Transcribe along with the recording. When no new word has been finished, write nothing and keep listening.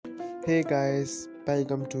Hey guys,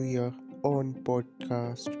 welcome to your own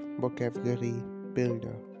podcast, Vocabulary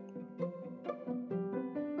Builder.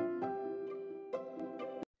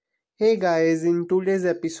 Hey guys, in today's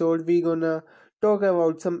episode, we're gonna talk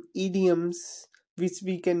about some idioms which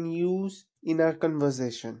we can use in our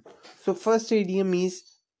conversation. So, first idiom is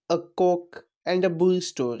a cock and a bull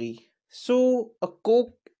story. So, a cock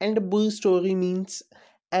and a bull story means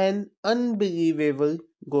an unbelievable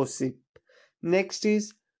gossip. Next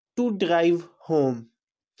is to drive home.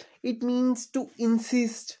 It means to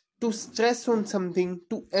insist, to stress on something,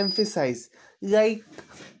 to emphasize. Like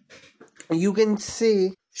you can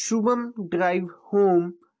say, Shubham drive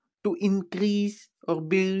home to increase or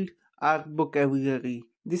build our vocabulary.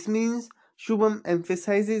 This means Shubham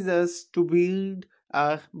emphasizes us to build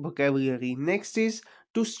our vocabulary. Next is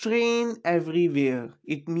to strain everywhere.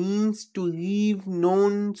 It means to leave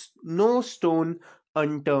no stone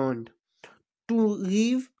unturned. To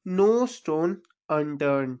leave no stone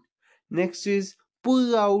unturned. Next is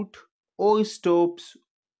pull out all stops.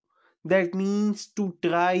 That means to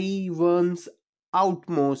try one's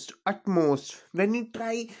utmost. When you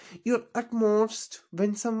try your utmost,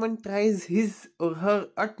 when someone tries his or her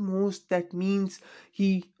utmost, that means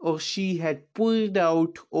he or she had pulled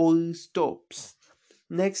out all stops.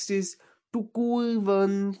 Next is to cool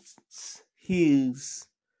one's heels.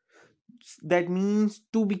 That means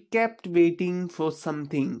to be kept waiting for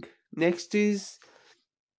something. Next is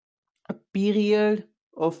a period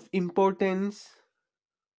of importance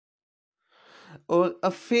or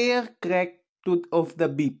a fair crack of the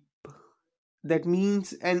whip. That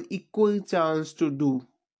means an equal chance to do.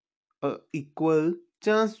 A equal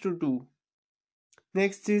chance to do.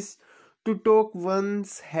 Next is to talk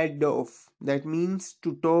one's head off. That means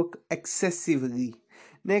to talk excessively.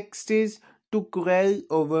 Next is to quarrel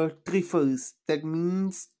over trifles. That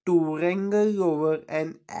means to wrangle over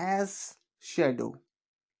an ass shadow.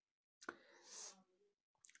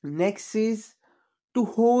 Next is to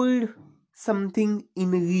hold something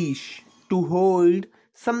in leash. To hold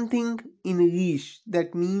something in leash.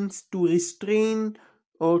 That means to restrain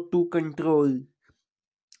or to control.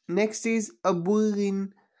 Next is a bull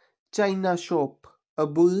in China shop. A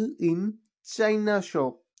bull in China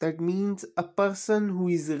shop. That means a person who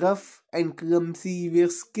is rough and clumsy where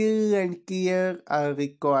skill and care are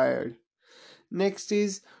required. Next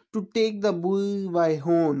is to take the bull by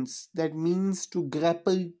horns. That means to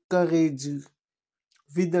grapple courage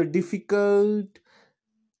with the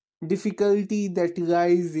difficulty that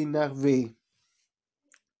lies in our way.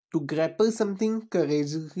 To grapple something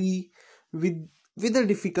courageously with a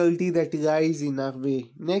difficulty that lies in our way.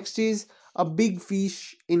 Next is a big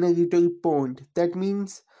fish in a little pond. That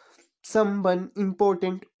means someone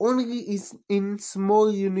important only is in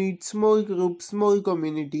small unit, small group, small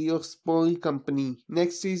community, or small company.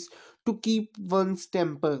 Next is to keep one's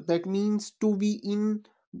temper. That means to be in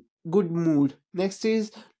good mood. Next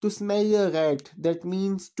is to smell a rat. That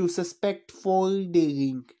means to suspect foul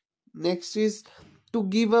dealing. Next is to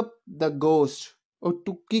give up the ghost or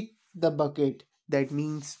to kick the bucket. That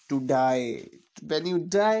means to die. When you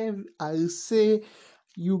die, I'll say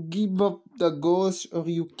you give up the ghost or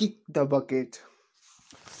you kick the bucket.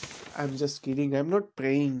 I'm just kidding. I'm not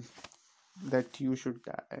praying that you should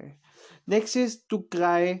die. Next is to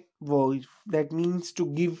cry wolf. That means to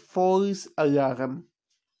give false alarm.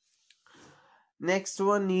 Next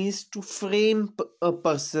one is to frame a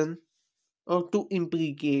person or to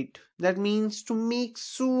implicate. That means to make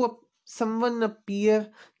someone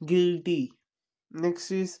appear guilty.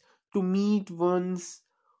 Next is to meet one's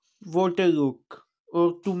Waterlook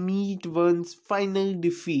or to meet one's final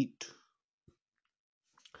defeat.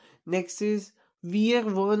 Next is wear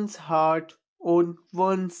one's heart on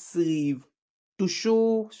one's sleeve. To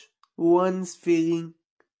show one's feeling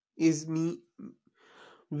is me.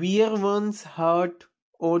 Wear one's heart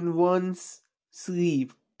on one's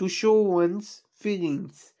sleeve to show one's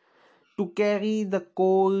feelings. To carry the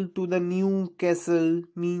coal to the new castle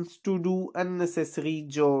means to do unnecessary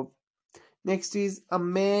job. Next is a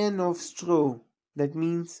man of straw. That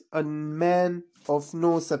means a man of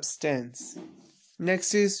no substance.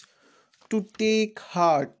 Next is to take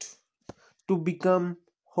heart, to become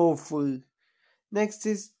hopeful. Next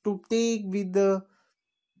is to take with the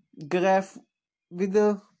graph with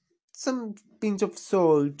a some pinch of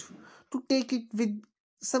salt, to take it with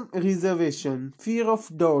some reservation, fear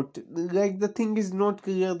of doubt, like the thing is not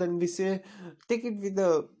clear, then we say take it with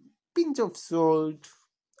a pinch of salt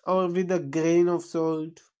or with a grain of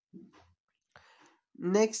salt.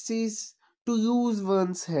 Next is to lose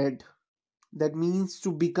one's head. That means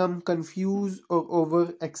to become confused or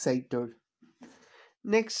overexcited.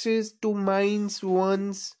 Next is to mince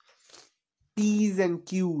one's P's and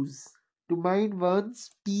Q's. To mind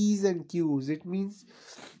one's P's and Q's. It means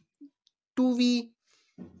to be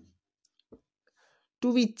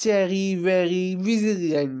cherry, very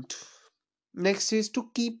vigilant. Next is to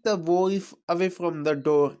keep the wolf away from the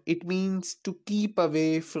door. It means to keep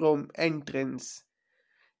away from entrance.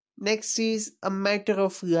 Next is a matter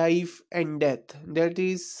of life and death. That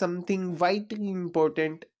is something vitally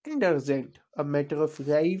important and urgent. A matter of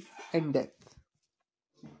life and death.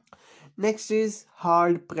 Next is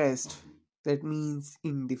hard pressed. That means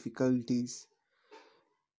in difficulties.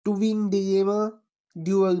 To win dilemma,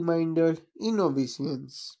 dual minded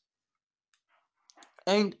innovations.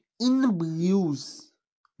 And in blues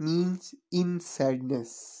means in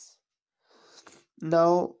sadness.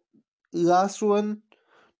 Now, last one,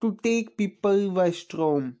 to take people by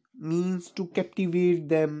storm means to captivate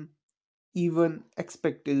them even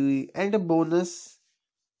expectedly. And the bonus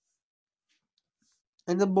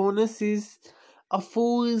is a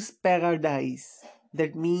fool's paradise.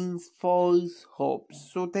 That means false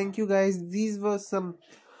hopes. So thank you guys. These were some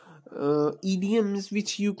idioms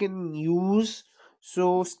which you can use.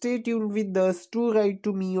 So stay tuned with us to write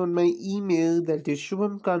to me on my email, that is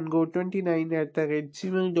shubhamkango29 at the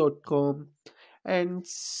gmail.com, and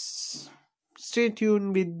stay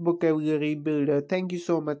tuned with Vocabulary Builder. Thank you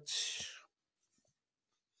so much.